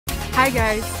Hi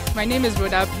guys, my name is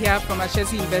Rhoda here from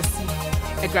Ashesi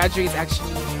University, a graduate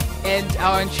actually, and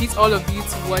I entreat all of you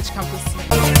to watch Campus TV.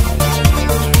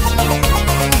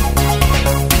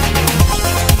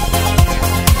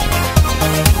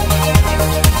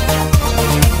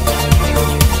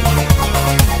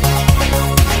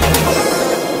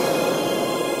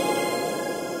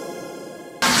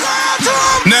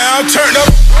 Now turn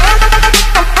up.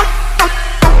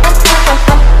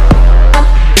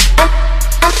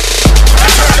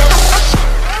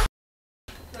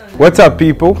 What's up,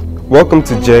 people? Welcome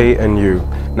to J and U.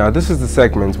 Now this is the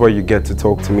segment where you get to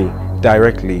talk to me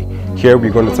directly. Here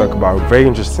we're going to talk about very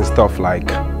interesting stuff, like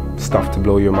stuff to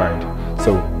blow your mind.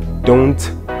 So don't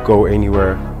go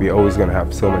anywhere. We're always going to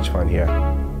have so much fun here.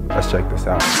 Let's check this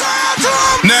out.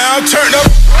 Now turn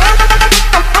up.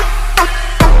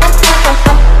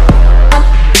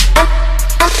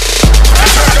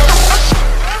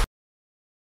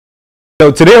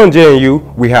 So today on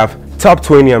JNU, we have top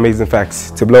 20 amazing facts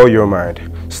to blow your mind.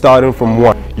 Starting from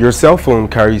 1, your cell phone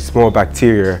carries more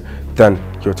bacteria than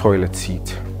your toilet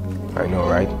seat. I know,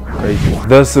 right? Crazy.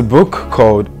 There's a book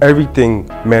called Everything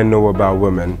Men Know About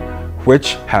Women,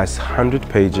 which has 100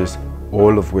 pages,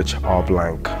 all of which are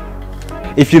blank.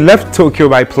 If you left Tokyo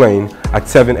by plane at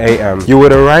 7 a.m., you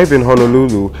would arrive in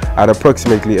Honolulu at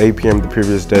approximately 8 p.m. the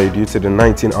previous day due to the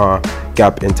 19-hour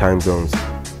gap in time zones.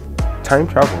 Time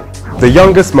travel. The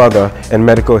youngest mother in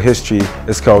medical history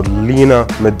is called Lena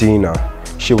Medina.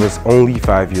 She was only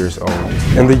 5 years old.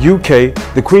 In the UK,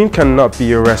 the Queen cannot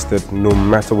be arrested no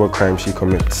matter what crime she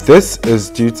commits. This is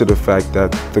due to the fact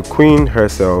that the Queen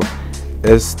herself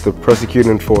is the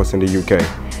prosecuting force in the UK.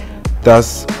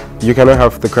 Thus, you cannot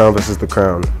have the Crown versus the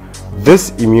Crown.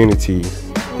 This immunity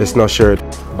is not shared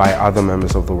by other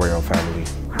members of the royal family.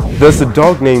 There's a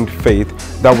dog named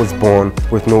Faith that was born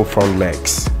with no front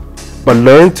legs, but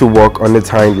learned to walk on its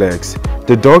hind legs.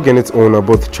 The dog and its owner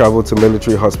both traveled to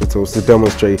military hospitals to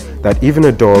demonstrate that even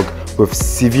a dog with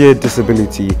severe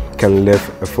disability can live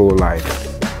a full life.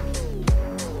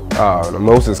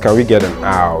 Moses, can we get an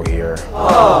ow here?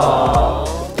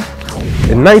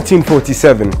 In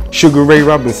 1947, Sugar Ray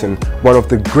Robinson, one of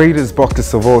the greatest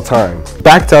boxers of all time,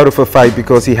 backed out of a fight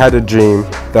because he had a dream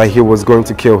that he was going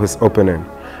to kill his opponent.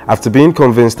 After being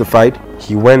convinced to fight,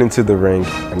 he went into the ring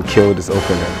and killed his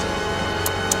opponent.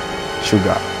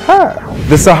 Sugar.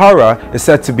 The Sahara is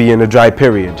said to be in a dry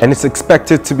period, and it's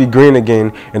expected to be green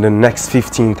again in the next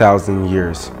 15,000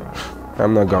 years.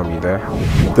 I'm not gonna be there.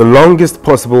 The longest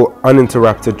possible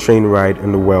uninterrupted train ride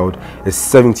in the world is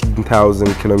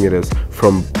 17,000 kilometers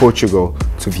from Portugal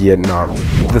to Vietnam.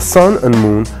 The sun and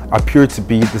moon appear to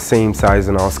be the same size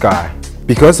in our sky,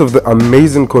 because of the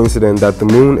amazing coincidence that the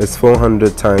moon is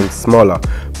 400 times smaller,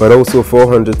 but also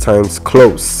 400 times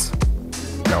close.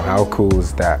 Now how cool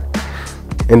is that?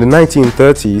 In the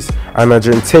 1930s, an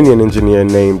Argentinian engineer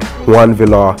named Juan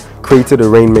Villar created a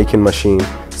rainmaking machine,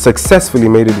 successfully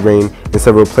made it rain in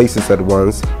several places at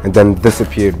once, and then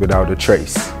disappeared without a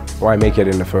trace. Why make it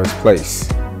in the first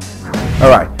place?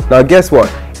 Alright, now guess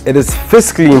what? It is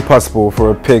physically impossible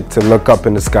for a pig to look up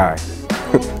in the sky.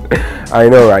 I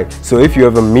know, right? So if you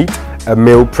ever meet a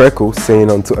male preckle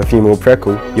saying onto a female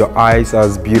preckle, "Your eyes are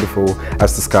as beautiful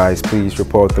as the skies, please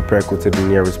report the preckle to the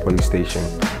nearest police station,"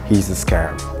 he's a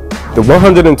scam. The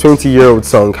 120-year-old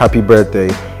song Happy Birthday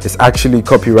is actually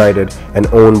copyrighted and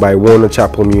owned by Warner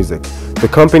Chappell Music. The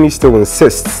company still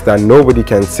insists that nobody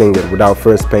can sing it without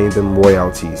first paying them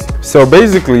royalties. So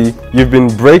basically, you've been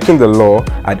breaking the law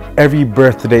at every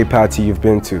birthday party you've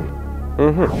been to.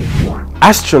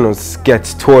 Astronauts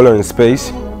get taller in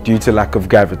space due to lack of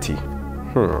gravity.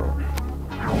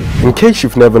 In case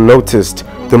you've never noticed,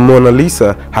 the Mona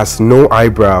Lisa has no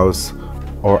eyebrows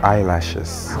or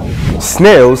eyelashes.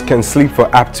 Snails can sleep for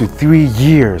up to 3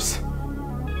 years.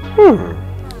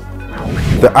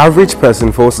 The average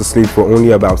person falls asleep for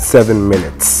only about 7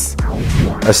 minutes.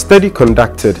 A study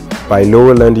conducted by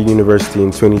Lower London University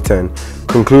in 2010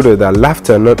 concluded that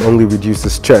laughter not only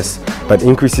reduces stress, but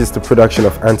increases the production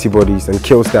of antibodies and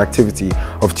kills the activity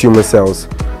of tumor cells.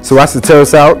 So as it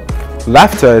turns out,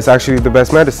 laughter is actually the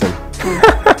best medicine.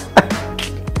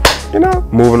 You know?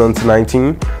 Moving on to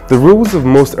 19. The rules of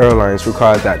most airlines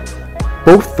require that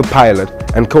both the pilot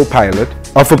and co-pilot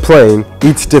of a plane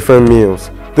eat different meals.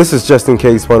 This is just in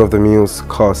case one of the meals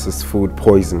causes food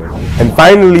poisoning. And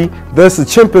finally, there's a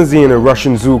chimpanzee in a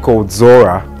Russian zoo called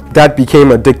Zora that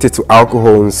became addicted to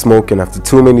alcohol and smoking after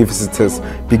too many visitors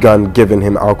began giving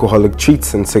him alcoholic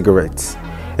treats and cigarettes.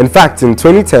 In fact, in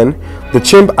 2010, the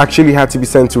chimp actually had to be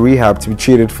sent to rehab to be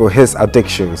treated for his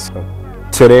addictions.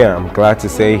 Today, I'm glad to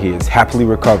say he is happily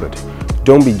recovered.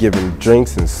 Don't be giving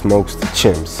drinks and smokes to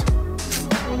chimps.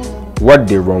 what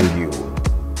they wrong you.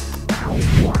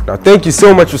 Now thank you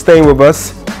so much for staying with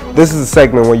us. This is a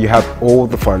segment where you have all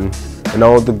the fun and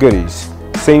all the goodies.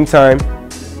 Same time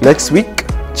next week,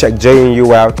 check Jay and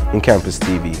you out in Campus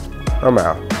TV. I'm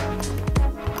out.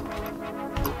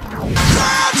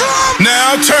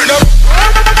 Now turn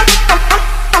up.